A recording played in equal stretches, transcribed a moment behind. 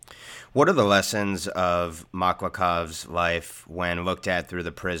What are the lessons of Maklakov's life when looked at through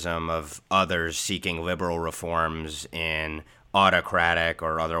the prism of others seeking liberal reforms in autocratic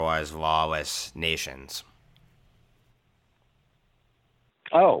or otherwise lawless nations?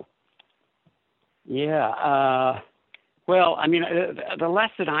 Oh, yeah. Well, I mean, the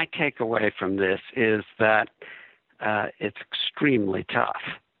lesson I take away from this is that it's extremely tough.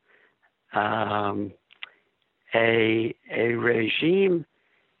 Um, a regime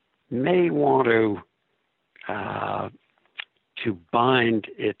may want uh, to bind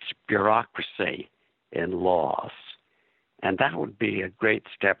its bureaucracy in laws, and that would be a great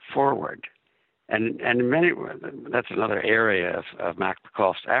step forward. And in many, that's another area of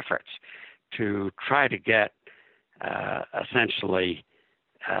Maklakov's efforts to try to get essentially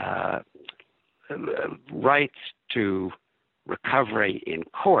uh, rights to recovery in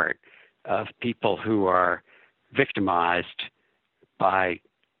court of people who are victimized by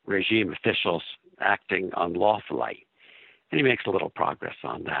regime officials acting unlawfully. And he makes a little progress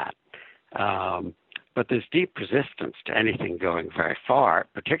on that. But there's deep resistance to anything going very far,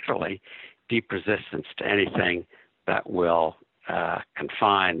 particularly deep resistance to anything that will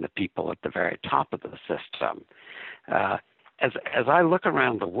confine the people at the very top of the system. As I look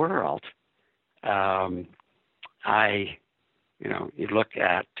around the world, you look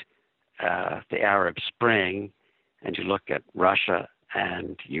at the Arab Spring, and you look at Russia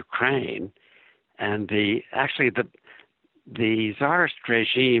and Ukraine, and the czarist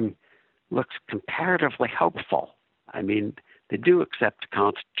regime looks comparatively hopeful. I mean, they do accept the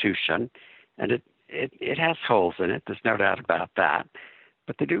Constitution, and it has holes in it. There's no doubt about that.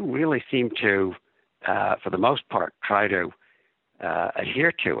 But they do really seem to, for the most part, try to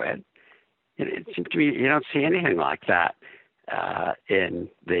adhere to it. It seems to me you don't see anything like that in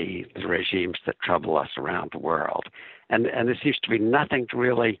the regimes that trouble us around the world. And there seems to be nothing to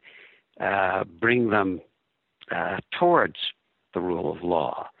really bring them towards the rule of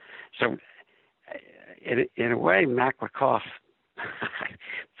law. So, in a way, Maklakov, I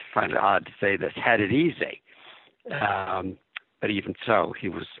find it odd to say this, had it easy. But even so, he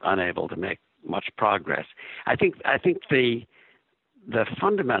was unable to make much progress. I think the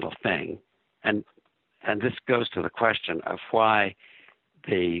fundamental thing, and this goes to the question of why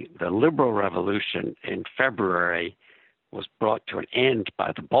the liberal revolution in February was brought to an end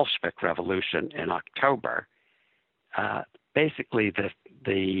by the Bolshevik Revolution in October. Basically,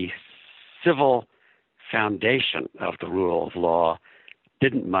 the civil foundation of the rule of law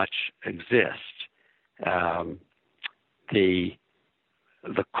didn't much exist. The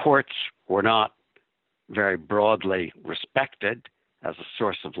courts were not very broadly respected as a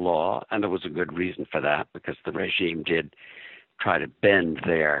source of law, and there was a good reason for that, because the regime did try to bend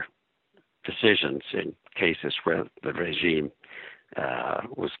their decisions in cases where the regime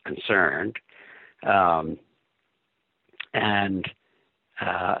was concerned. And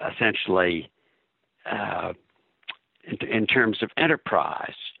essentially, in terms of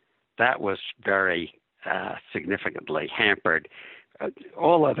enterprise, that was very significantly hampered.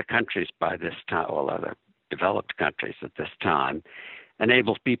 All other countries by this time, all other developed countries at this time,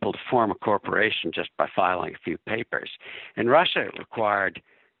 enabled people to form a corporation just by filing a few papers. In Russia, it required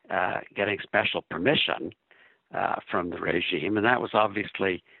getting special permission from the regime, and that was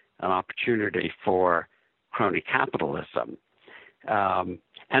obviously an opportunity for crony capitalism. And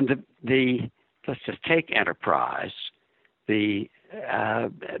let's just take enterprise. The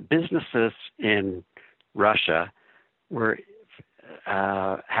businesses in Russia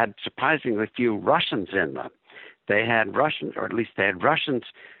had surprisingly few Russians in them. They had Russians, or at least they had Russians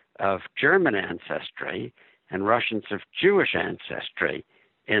of German ancestry and Russians of Jewish ancestry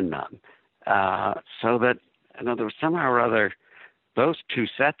in them. So that, in other words, somehow or other, those two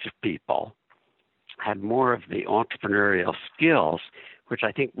sets of people had more of the entrepreneurial skills, which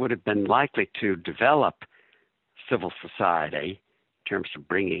I think would have been likely to develop civil society in terms of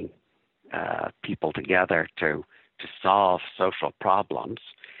bringing people together to solve social problems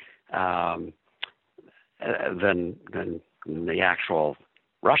than the actual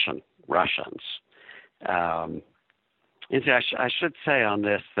Russians. I should say on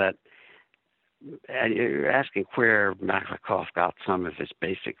this that you're asking where Maklakov got some of his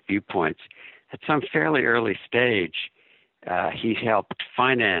basic viewpoints. At some fairly early stage, he helped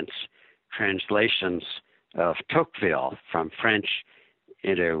finance translations of Tocqueville from French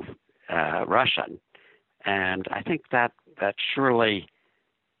into Russian. And I think that surely,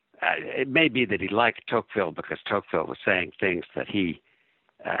 it may be that he liked Tocqueville because Tocqueville was saying things that he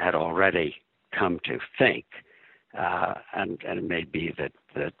had already come to think. And it may be that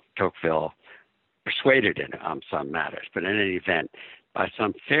Tocqueville persuaded him on some matters. But in any event, by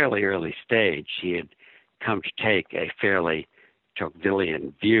some fairly early stage, he had come to take a fairly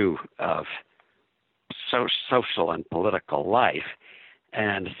Tocquevillian view of social and political life.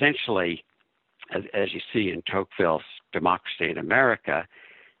 And essentially, as you see in Tocqueville's Democracy in America,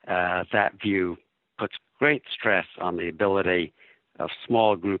 that view puts great stress on the ability of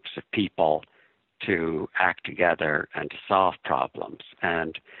small groups of people to act together and to solve problems.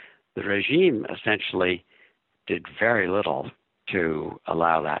 And the regime essentially did very little to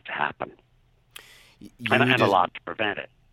allow that to happen, and a lot to prevent it.